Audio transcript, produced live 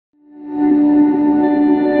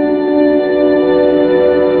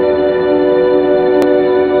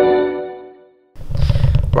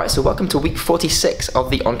Enterprise. So welcome to week 46 of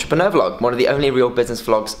the Entrepreneur Vlog, one of the only real business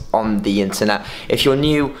vlogs on the internet. If you're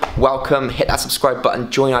new, welcome, hit that subscribe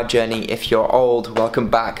button, join our journey. If you're old, welcome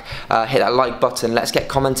back, hit that like button, let's get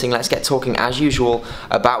commenting, let's get talking as usual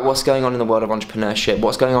about what's going on in the world of entrepreneurship,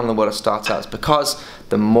 what's going on in the world of startups, because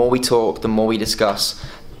the more we talk, the more we discuss,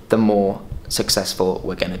 the more successful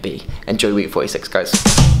we're going to be. Enjoy week 46, guys.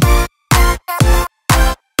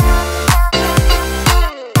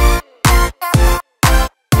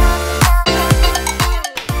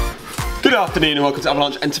 Good afternoon and welcome to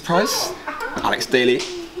Avalanche Enterprise. Alex Daly,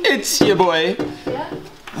 it's your boy.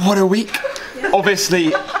 What a week.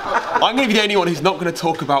 Obviously, I'm going to be the only one who's not going to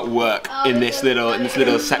talk about work in this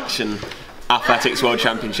little section. Athletics World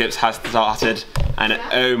Championships has started, and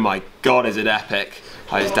oh my god, is it epic.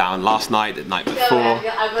 I was down last night, the night before,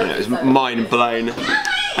 and it was mind blown.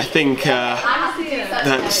 I think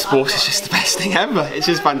that sport is just the best thing ever. It's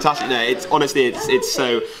just fantastic. No, it's honestly, it's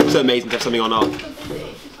so amazing to have something on our.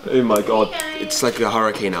 Oh my god, it's like a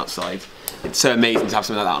hurricane outside. It's so amazing to have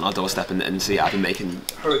something like that on our doorstep and see I've been making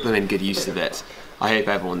good use of it. I hope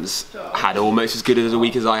everyone's had almost as good as a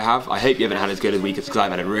week as I have. I hope you haven't had as good a week because I've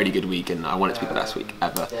had a really good week and I want it to be the best week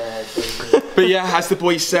ever. But yeah, as the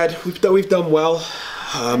boys said, we've done well.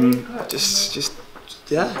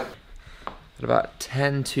 Yeah. At about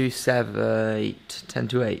 10 to 8,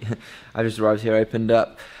 I just arrived here, opened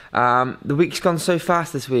up. The week's gone so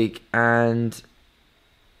fast this week, and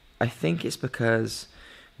I think it's because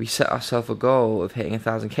we set ourselves a goal of hitting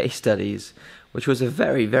 1,000 case studies, which was a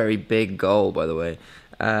very, very big goal, by the way.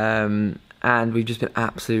 And we've just been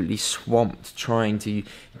absolutely swamped trying to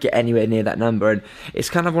get anywhere near that number. And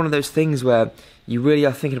it's kind of one of those things where you really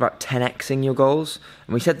are thinking about 10xing your goals.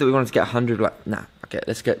 And we said that we wanted to get 100, like, nah, okay,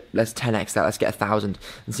 let's 10x that, let's get 1,000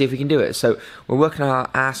 and see if we can do it. So we're working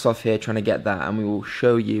our ass off here trying to get that, and we will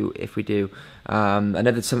show you if we do. I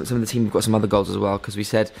know that some of the team have got some other goals as well, because we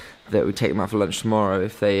said that we'd take them out for lunch tomorrow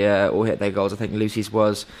if they all hit their goals. I think Lucy's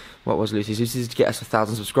was, what was Lucy's? Lucy's to get us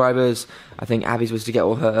 1,000 subscribers. I think Abby's was to get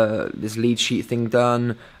all her this lead sheet thing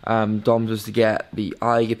done. Dom's was to get the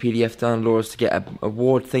IGA PDF done. Laura's to get an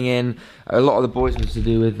award thing in. A lot of the boys was to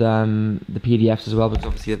do with the PDFs as well, because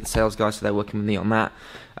obviously they're the sales guys, so they're working with me on that.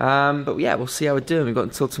 But yeah, we'll see how we're doing. We've got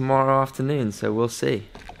until tomorrow afternoon, so we'll see.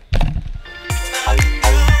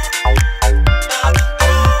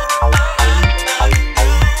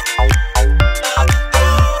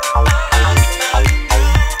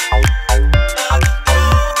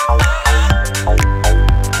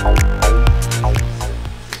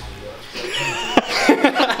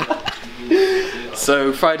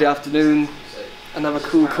 So Friday afternoon, another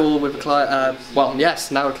cool call with a client, well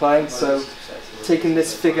yes, now a client, so taking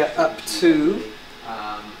this figure up to...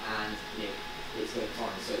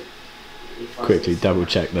 Quickly double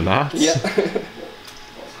check the maths. Yeah.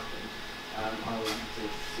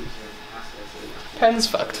 Pen's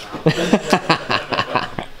fucked.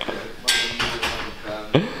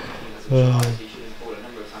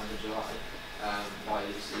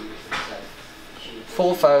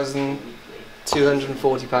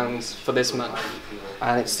 £4,240 for this month,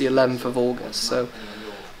 and it's the 11th of August, so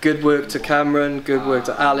good work to Cameron, good work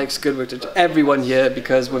to Alex, good work to everyone here,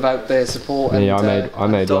 because without their support and I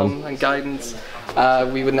made Dom one. and guidance,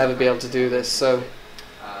 we would never be able to do this. So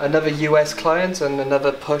another US client and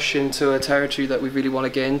another push into a territory that we really want to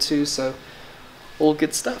get into, so all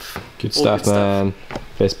good stuff. Good stuff, man.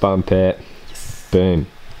 Fist bump it. Yes. Boom.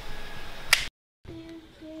 So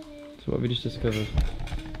what have we just discovered?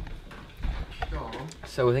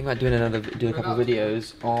 So we're thinking about doing a couple of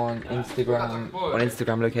videos on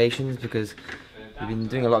Instagram locations, because we've been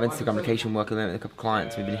doing a lot of Instagram location work with a couple of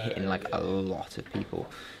clients. We've been hitting like a lot of people.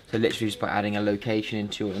 So literally just by adding a location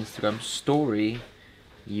into your Instagram story,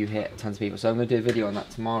 you hit tons of people. So I'm going to do a video on that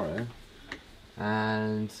tomorrow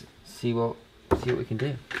and see what we can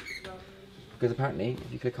do. Because apparently,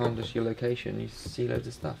 if you click on just your location, you see loads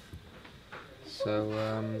of stuff. So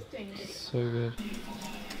so good.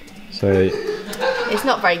 So it's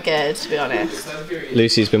not very good, to be honest.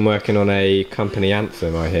 Lucy's been working on a company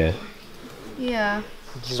anthem, I hear. Yeah.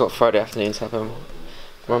 this is what Friday afternoons happen.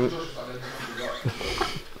 It's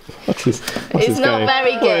not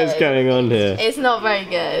very good. What is going on here? It's not very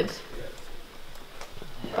good.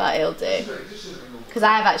 But it'll do. Because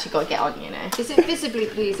I have actually got to get on, you know. Is it visibly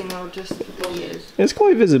pleasing or just for viewers? It's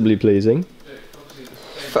quite visibly pleasing.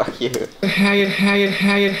 Fuck you. Avalanche.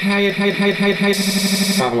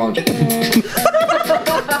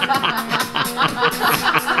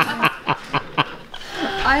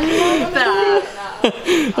 I love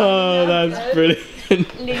that. Oh, that's brilliant.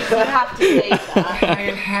 Lucy, you have to say that.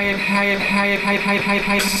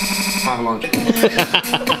 Avalanche.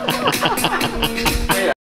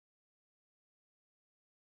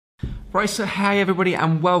 Right, so hey everybody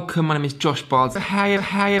and welcome. My name is Josh Bards. Avalanche.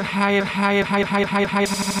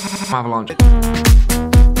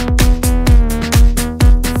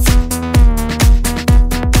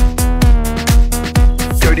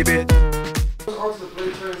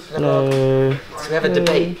 Hello. So we have a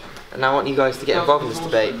debate, and I want you guys to get involved in this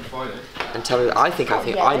debate and tell me that I think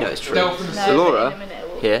I know it's true. So Laura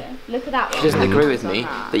here, Look at that she one. doesn't agree with me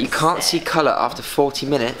that you can't see colour after 40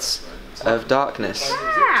 minutes of darkness.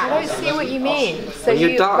 I don't see what you mean. So When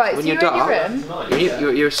you're dark, right, when so you're you're in your dark,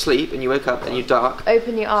 room, you're asleep and you wake up and you're dark.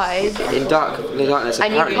 open your eyes, In darkness,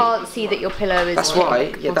 and you apparently. can't see that your pillow is. That's pink why.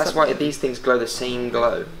 Yeah, or that's why something. these things glow the same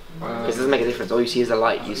glow. Because it doesn't make a difference. All you see is the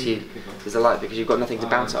light. You see there's a light because you've got nothing to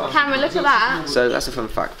bounce off. Cameron, look at that. So that's a fun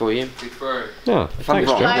fact for you. Oh, If I'm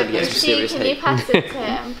thanks, wrong, Joe. I'm going to get some Lucy, serious can you hate. pass it to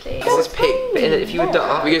him, please? This is pink. But if you were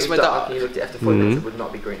dark, We get somewhere dark. and you looked at it after 40 minutes, it would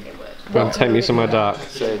not be green. Go and take me somewhere dark.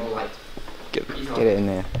 So Get it in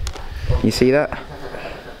there. You see that?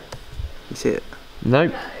 You see it?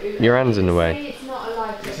 Nope, your hand's in the way. It's not a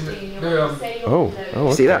live Oh,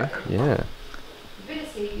 okay. See that? Yeah.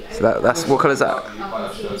 So that's what colour is that?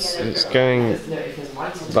 It's going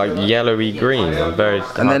like yellowy green. Very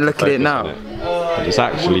And then look at it now. But it's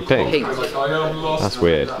actually pink. Pink. That's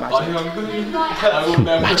weird.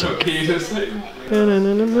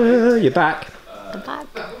 You're back. I'm back.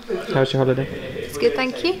 How's your holiday? It's good,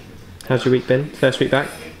 thank you. How's your week been? First week back?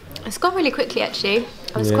 It's gone really quickly, actually.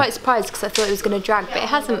 I was Yeah. quite surprised because I thought it was going to drag, but it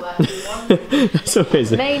hasn't. It's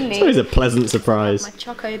always Mainly- it's always a pleasant surprise. My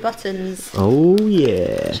choco buttons. Oh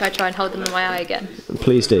yeah. Should I try and hold them in my eye again?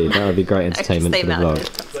 Please do. That would be great entertainment for the Stay mad.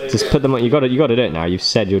 vlog. Just put them on. You got to do it now. You've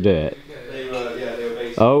said you'll do it.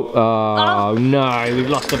 Oh no! We've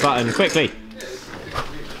lost a button. Quickly.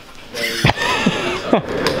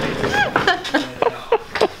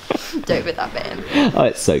 Don't put that bit in. Oh,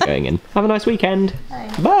 it's so going in. Have a nice weekend.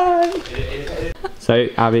 Bye. So,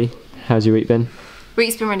 Abby, how's your week been?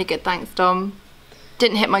 Week's been really good, thanks, Dom.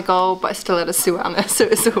 Didn't hit my goal, but I still had a Suana, so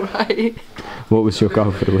it's alright. What was your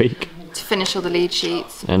goal for the week? To finish all the lead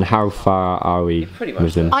sheets. And how far are we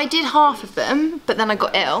with them? I did half of them, but then I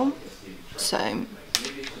got ill. So,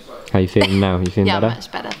 How you feeling now? You feeling yeah, better?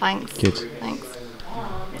 much better, thanks. Good. Thanks.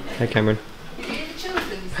 Hey, Cameron.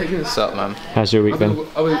 What's up, man? How's your week been?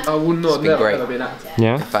 I would not It's been great.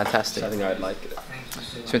 Yeah. Fantastic. I think I'd like it.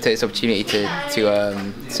 Just want to take this opportunity to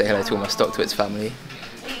say hello to all my Stocktwits family,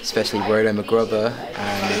 especially Rolo McGrubber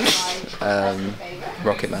and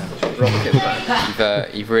Rocket Man.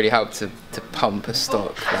 You've really helped to pump a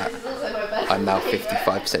stock that I'm now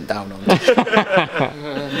 55% down on.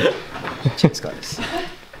 Cheers, guys.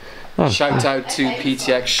 Shout out to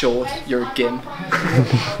PTX Short, you're a gim.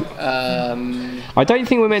 I don't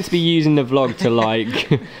think we're meant to be using the vlog to like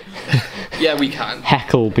Yeah, we can.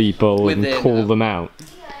 heckle people and Within, call them out.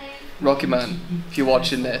 Rocket Man, if you're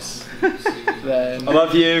watching this, then I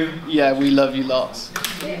love you. yeah, we love you lots.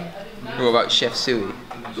 What about Chef Suey?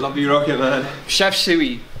 Love you, Rocket Man. Chef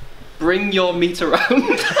Sui, bring your meat around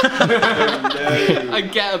and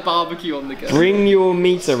get a barbecue on the go. Bring your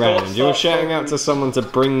meat around. You're shouting out to someone to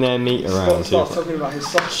bring their meat around. talking about his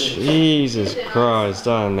sausage. Jesus Christ,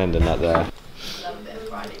 I'm ending that there.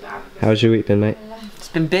 How's your week been, mate? it's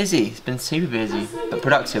been busy. It's been super busy, but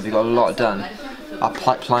productive. We've got a lot done. Our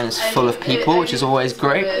pipeline is full of people, which is always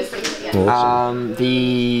great.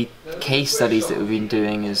 The case studies that we've been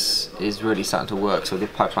doing is really starting to work. So the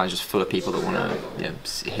pipeline is just full of people that want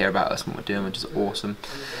to hear about us and what we're doing, which is awesome.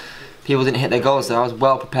 People didn't hit their goals though. I was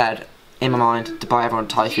well prepared in my mind to buy everyone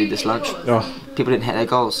Thai food this lunch. Oh. People didn't hit their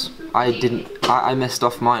goals. I didn't. I missed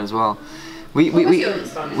off mine as well. Mine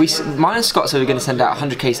and Scott said we were going to send out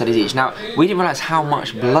 100 case studies each. Now we didn't realise how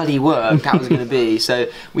much bloody work that was going to be. So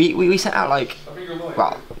we sent out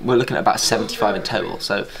well, we're looking at about 75 in total.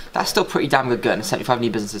 So that's still pretty damn good going. 75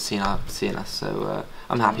 new businesses seeing us. So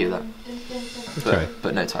I'm happy with that. Okay.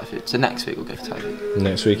 But no Thai food. So next week we'll go for Thai food.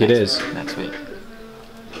 Next week it is. Next week.